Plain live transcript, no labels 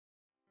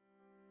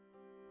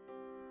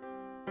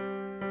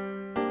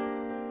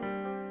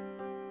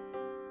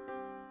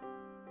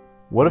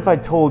What if I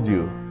told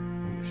you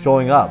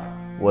showing up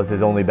was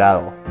his only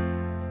battle?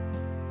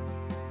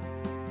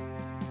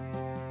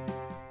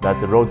 That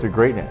the road to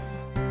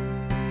greatness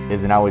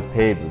isn't always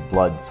paved with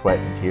blood, sweat,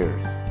 and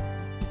tears.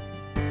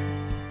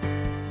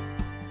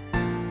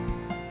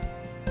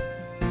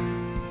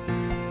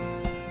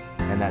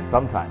 And that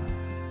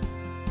sometimes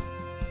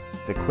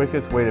the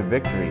quickest way to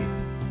victory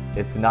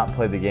is to not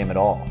play the game at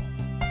all.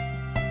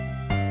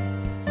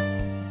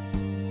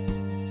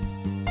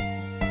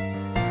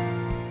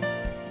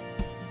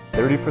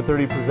 "30 for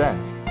 30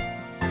 presents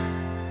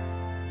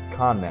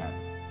Con Man,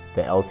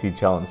 the LC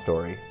Kjelland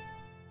story.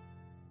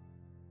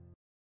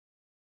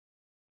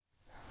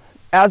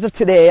 As of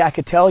today, I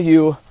could tell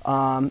you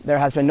there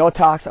has been no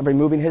talks of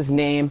removing his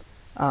name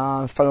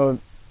from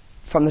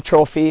the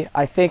trophy.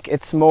 I think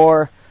it's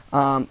more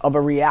of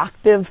a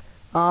reactive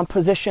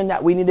position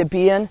that we need to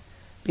be in,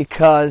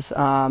 because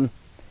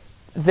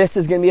this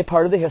is going to be a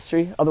part of the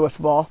history of the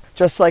wiffle ball.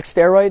 Just like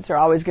steroids are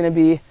always going to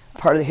be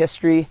part of the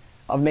history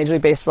of Major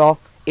League Baseball,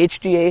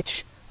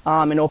 HGH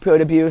and opioid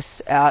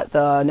abuse at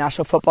the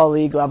National Football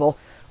League level.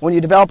 When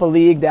you develop a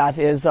league that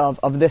is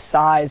of this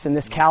size and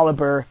this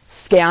caliber,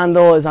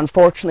 scandal is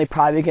unfortunately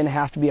probably going to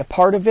have to be a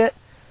part of it.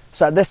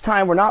 So at this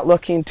time, we're not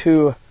looking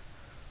to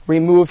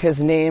remove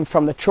his name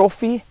from the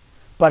trophy,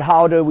 but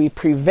how do we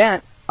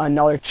prevent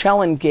another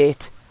Kjelland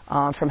gate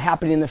from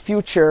happening in the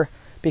future,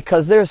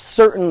 because there's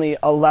certainly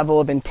a level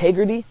of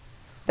integrity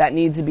that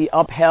needs to be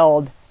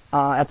upheld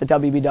at the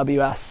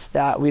WBWS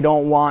that we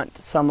don't want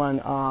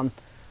someone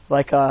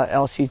like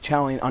LC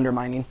Kjelland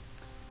undermining.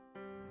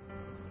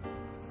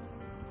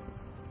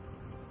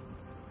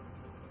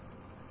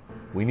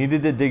 We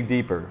needed to dig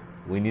deeper.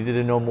 We needed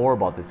to know more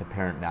about this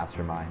apparent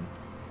mastermind.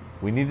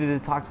 We needed to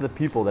talk to the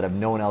people that have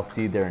known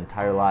LC their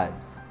entire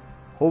lives.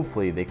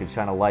 Hopefully they could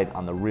shine a light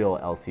on the real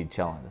LC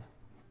Kjelland.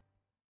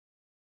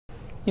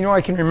 You know, I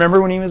can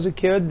remember when he was a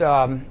kid,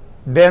 Ben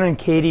and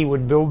Katie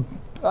would build,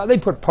 they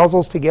put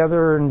puzzles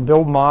together and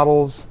build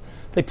models.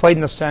 They played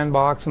in the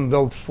sandbox and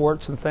build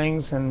forts and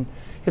things, and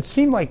it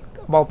seemed like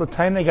about the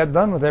time they got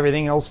done with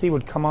everything, LC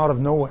would come out of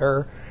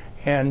nowhere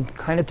and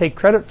kind of take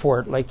credit for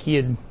it, like he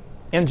had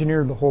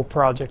engineered the whole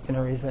project and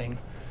everything.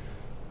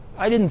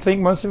 I didn't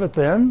think much of it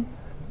then,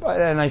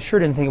 and I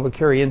sure didn't think it would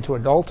carry into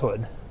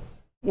adulthood.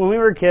 When we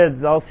were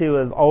kids, LC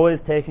was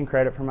always taking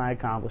credit for my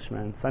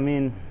accomplishments. I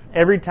mean,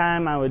 every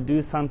time I would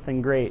do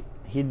something great,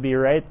 he'd be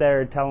right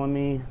there telling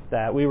me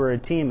that we were a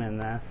team in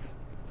this.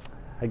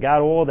 I got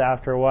old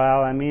after a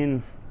while. I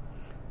mean,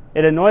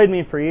 it annoyed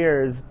me for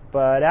years,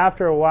 but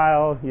after a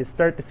while, you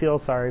start to feel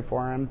sorry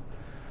for him.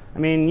 I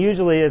mean,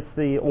 usually it's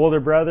the older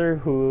brother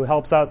who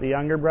helps out the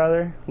younger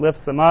brother,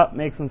 lifts them up,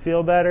 makes them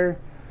feel better.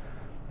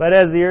 But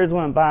as the years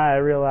went by, I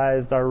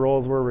realized our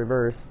roles were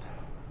reversed.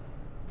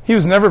 He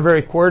was never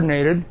very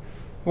coordinated,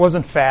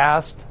 wasn't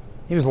fast,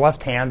 he was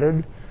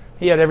left-handed.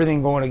 He had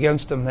everything going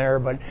against him there,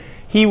 but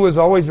he was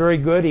always very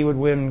good. He would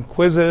win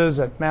quizzes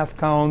at math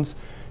counts,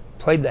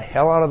 played the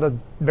hell out of the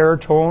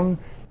baritone.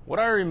 What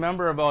I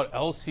remember about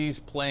LC's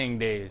playing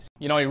days,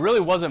 you know, he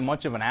really wasn't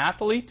much of an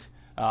athlete.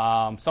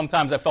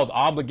 Sometimes I felt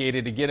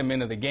obligated to get him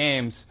into the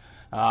games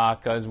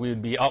because we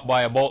would be up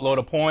by a boatload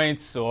of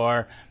points,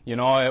 or, you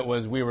know,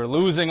 we were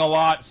losing a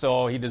lot,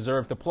 so he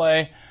deserved to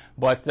play.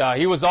 But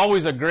he was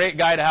always a great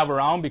guy to have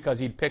around because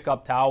he'd pick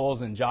up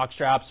towels and jock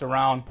straps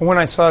around. When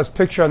I saw his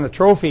picture on the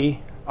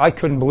trophy, I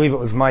couldn't believe it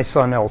was my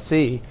son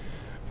LC.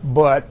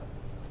 But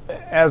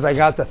as I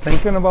got to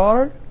thinking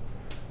about it,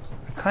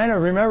 I kind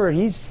of remembered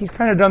he's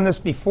kind of done this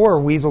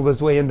before, weaseled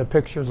his way into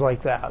pictures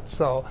like that.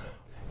 So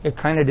it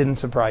kind of didn't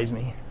surprise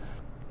me.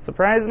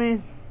 Surprise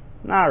me?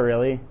 Not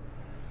really.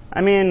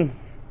 I mean,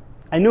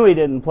 I knew he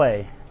didn't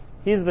play.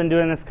 He's been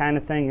doing this kind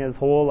of thing his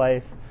whole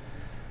life.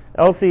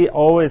 LC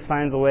always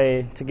finds a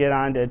way to get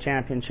onto a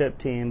championship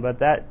team, but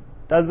that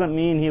doesn't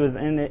mean he was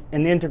an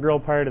integral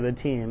part of the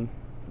team.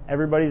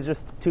 Everybody's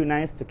just too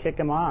nice to kick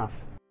him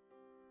off.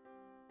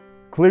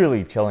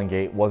 Clearly,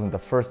 Kjelland wasn't the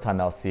first time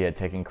LC had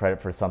taken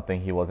credit for something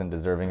he wasn't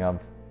deserving of.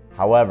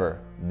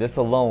 However, this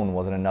alone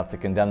wasn't enough to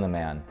condemn the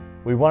man.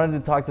 We wanted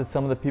to talk to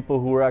some of the people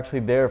who were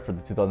actually there for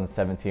the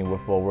 2017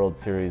 Wiffle Ball World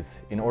Series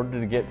in order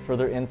to get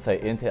further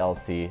insight into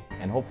LC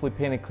and hopefully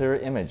paint a clearer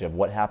image of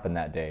what happened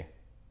that day.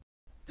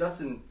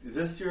 Justin, is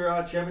this your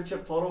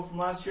championship photo from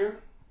last year?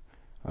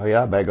 Oh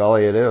yeah, by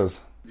golly it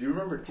is. Do you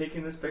remember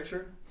taking this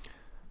picture?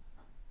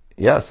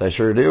 Yes, I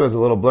sure do. It's a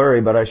little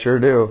blurry, but I sure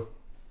do.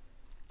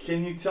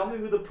 Can you tell me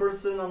who the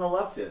person on the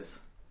left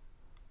is?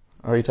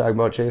 Are you talking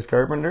about Chase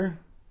Carpenter?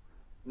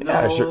 No,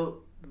 yeah, sure.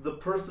 The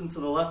person to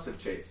the left of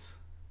Chase.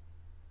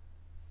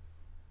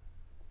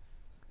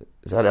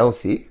 Is that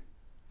LC?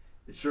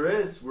 It sure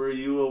is. Were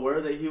you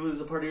aware that he was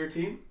a part of your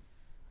team?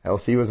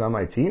 LC was on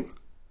my team?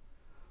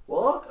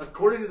 Well,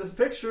 according to this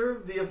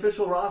picture, the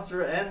official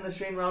roster and the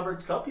Shane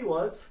Roberts Cup he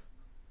was.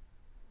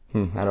 I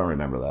don't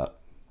remember that.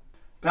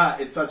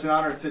 Pat, it's such an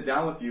honor to sit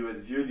down with you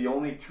as you're the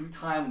only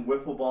two-time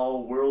Wiffle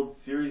Ball World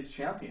Series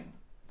champion.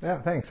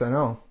 Yeah, thanks, I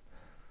know.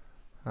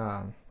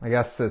 I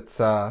guess it's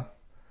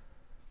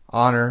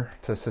honor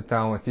to sit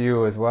down with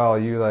you as well.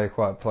 You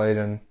played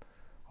in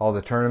all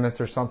the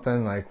tournaments or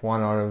something. Like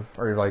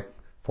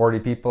 40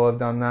 people have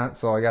done that.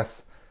 So I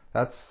guess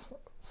that's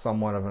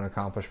somewhat of an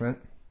accomplishment.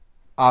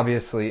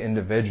 Obviously,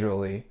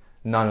 individually,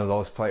 none of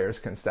those players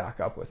can stack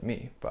up with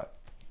me. But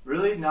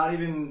really, not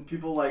even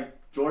people like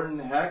Jordan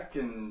Heck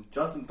and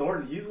Justin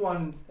Thornton. He's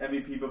won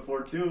MVP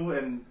before too,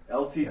 and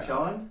LC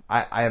Kjelland.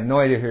 I have no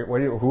idea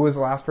who was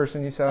the last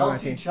person you said on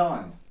that team? LC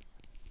Kjelland.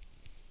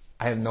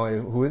 I have no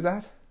idea. Who is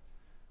that?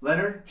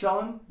 Leonard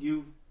Kjelland.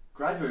 You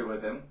graduated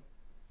with him.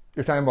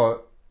 You're talking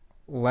about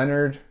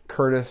Leonard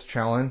Curtis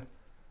Kjelland,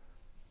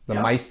 the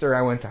Meister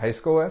I went to high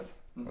school with.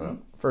 Mm-hmm.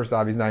 First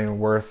off, he's not even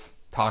worth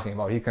talking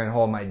about. He couldn't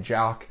hold my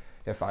jack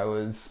if I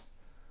was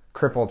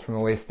crippled from the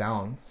waist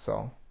down.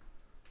 So.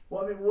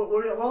 Well, I mean,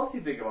 what else do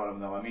you think about him,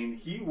 though? I mean,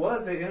 he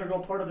was an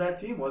integral part of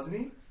that team, wasn't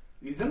he?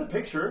 He's in the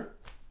picture.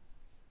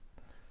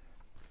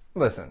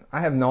 Listen, I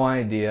have no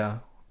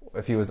idea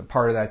if he was a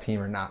part of that team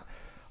or not.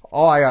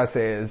 All I gotta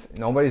say is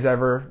nobody's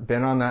ever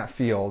been on that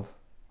field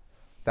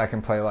that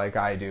can play like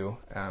I do.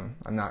 I'm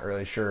not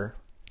really sure,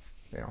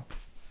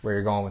 where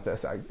you're going with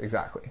this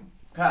exactly.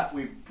 Pat,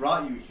 we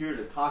brought you here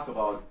to talk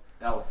about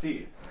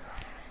LC.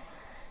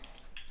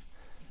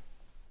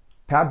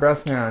 Pat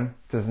Bresnan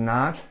does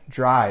not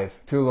drive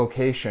to a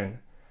location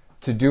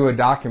to do a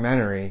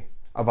documentary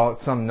about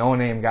some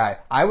no-name guy.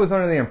 I was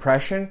under the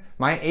impression,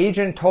 my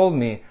agent told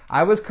me,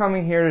 I was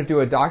coming here to do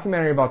a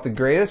documentary about the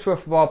greatest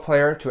wiffle ball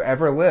player to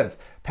ever live,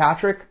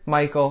 Patrick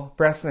Michael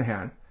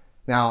Bresnahan.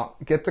 Now,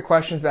 get the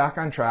questions back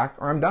on track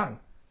or I'm done.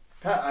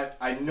 Pat,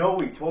 I know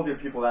we told your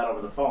people that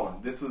over the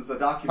phone. This was a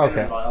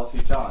documentary about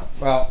LC Kjelland.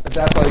 Well, if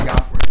that's all you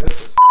got for me,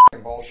 this is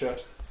f***ing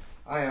bullshit.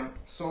 I am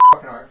so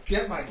fucking hard.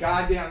 Get my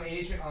goddamn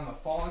agent on the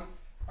phone.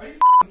 Are you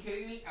f***ing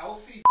kidding me?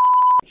 LC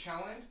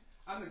Kjelland?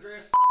 I'm the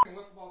greatest f***ing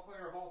wiffle ball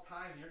player of all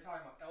time. You're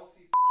talking about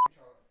LC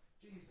Kjelland.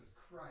 Jesus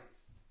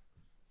Christ.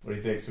 What do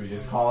you think? Should we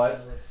just call it?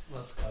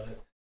 Let's cut it.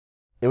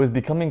 It was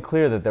becoming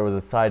clear that there was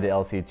a side to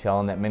LC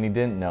Kjelland that many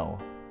didn't know.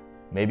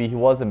 Maybe he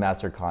was a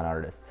master con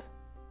artist.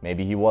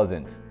 Maybe he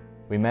wasn't.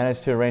 We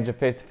managed to arrange a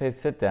face-to-face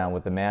sit-down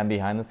with the man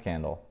behind the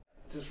scandal.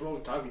 Just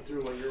talk me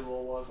through what your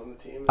role was on the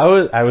team.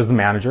 I was the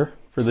manager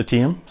for the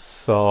team,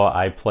 so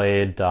I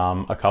played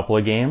a couple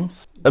of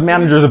games. The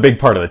manager's a big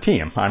part of the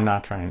team. I'm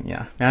not trying,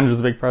 manager's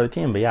a big part of the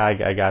team, but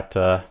I got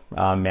to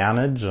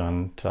manage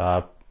and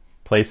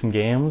play some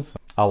games.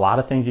 A lot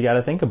of things you got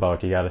to think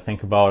about. You got to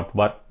think about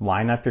what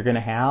lineup you're going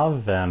to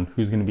have and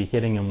who's going to be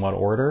hitting in what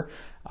order,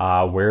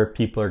 where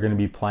people are going to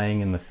be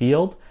playing in the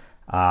field.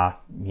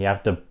 You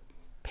have to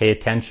pay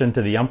attention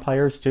to the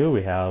umpires too.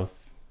 We have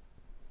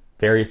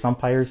various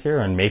umpires here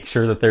and make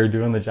sure that they're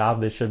doing the job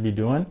they should be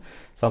doing.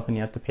 Something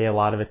you have to pay a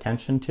lot of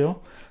attention to.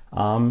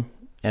 And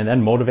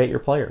then motivate your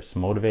players.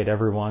 Motivate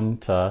everyone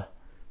to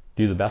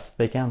do the best that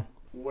they can.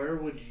 Where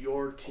would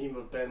your team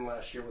have been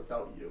last year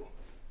without you?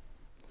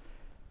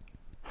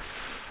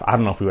 I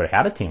don't know if we would have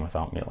had a team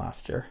without me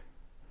last year.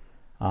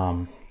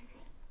 I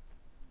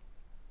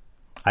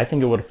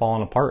think it would have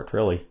fallen apart,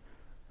 really.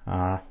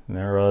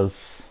 There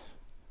was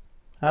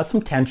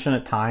some tension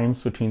at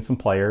times between some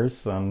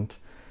players, and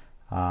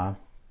I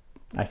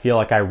feel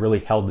like I really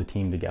held the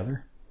team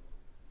together.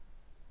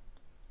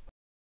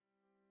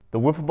 The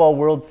Wiffle Ball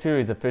World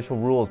Series official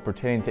rules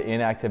pertaining to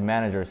inactive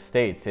managers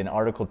states in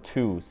Article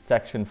 2,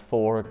 Section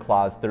 4,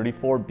 Clause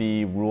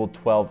 34B, Rule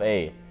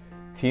 12A,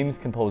 teams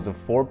composed of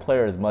 4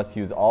 players must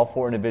use all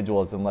 4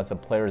 individuals unless a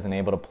player is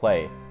unable to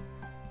play.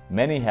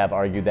 Many have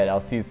argued that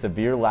LC's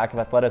severe lack of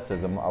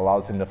athleticism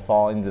allows him to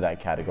fall into that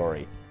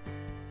category.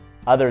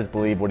 Others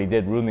believe what he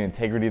did ruined the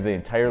integrity of the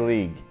entire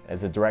league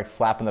as a direct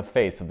slap in the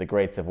face of the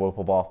greats of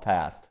wiffle ball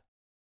past.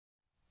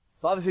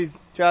 So obviously,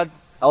 Chad,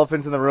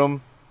 elephants in the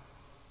room,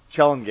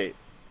 Kjelland Gate,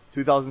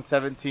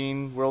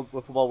 2017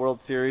 Wiffle Ball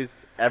World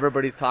Series.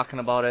 Everybody's talking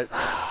about it.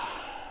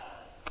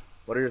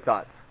 What are your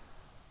thoughts?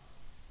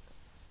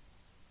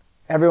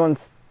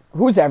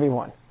 Who's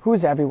everyone?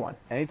 Who's everyone?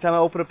 Anytime I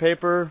open a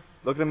paper,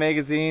 look at a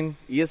magazine,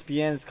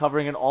 ESPN is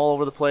covering it all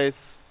over the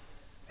place.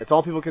 It's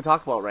all people can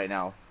talk about right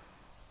now.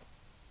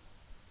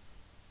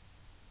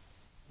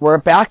 We're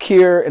back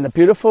here in the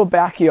beautiful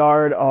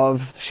backyard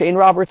of Shane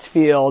Roberts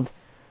Field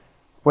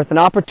with an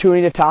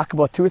opportunity to talk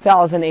about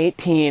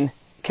 2018.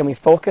 Can we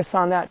focus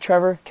on that,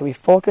 Trevor? Can we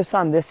focus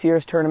on this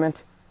year's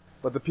tournament?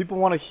 But the people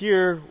want to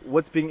hear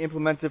what's being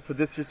implemented for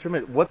this year's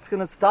tournament. What's going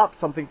to stop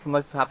something from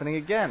this happening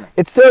again?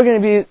 It's still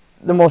going to be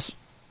the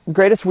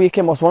greatest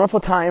weekend, most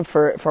wonderful time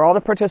for all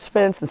the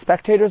participants and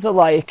spectators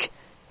alike.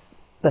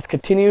 Let's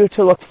continue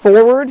to look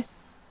forward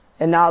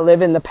and not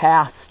live in the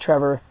past,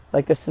 Trevor.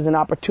 Like, this is an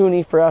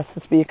opportunity for us to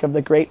speak of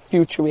the great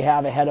future we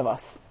have ahead of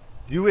us.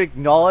 Do you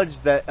acknowledge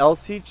that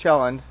LC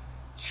Kjelland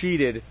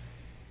cheated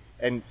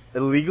and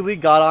illegally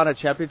got on a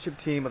championship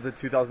team of the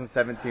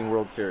 2017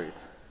 World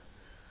Series?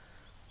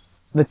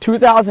 The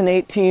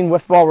 2018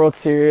 Wiffle Ball World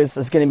Series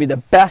is going to be the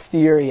best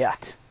year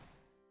yet.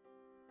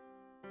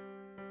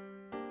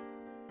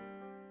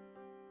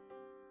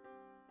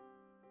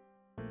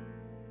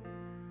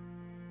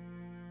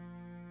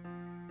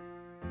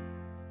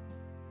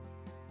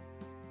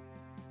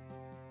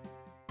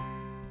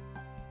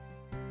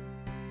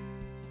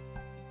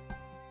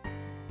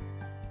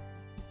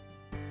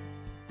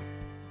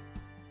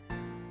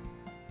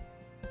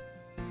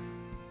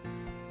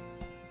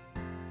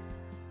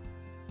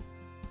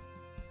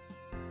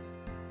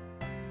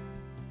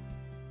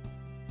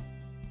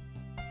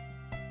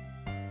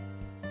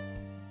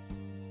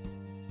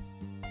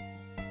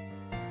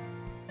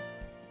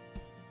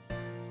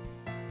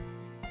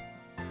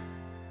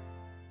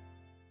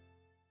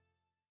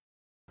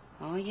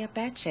 Oh, you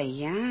betcha,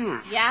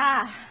 yeah.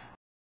 Yeah.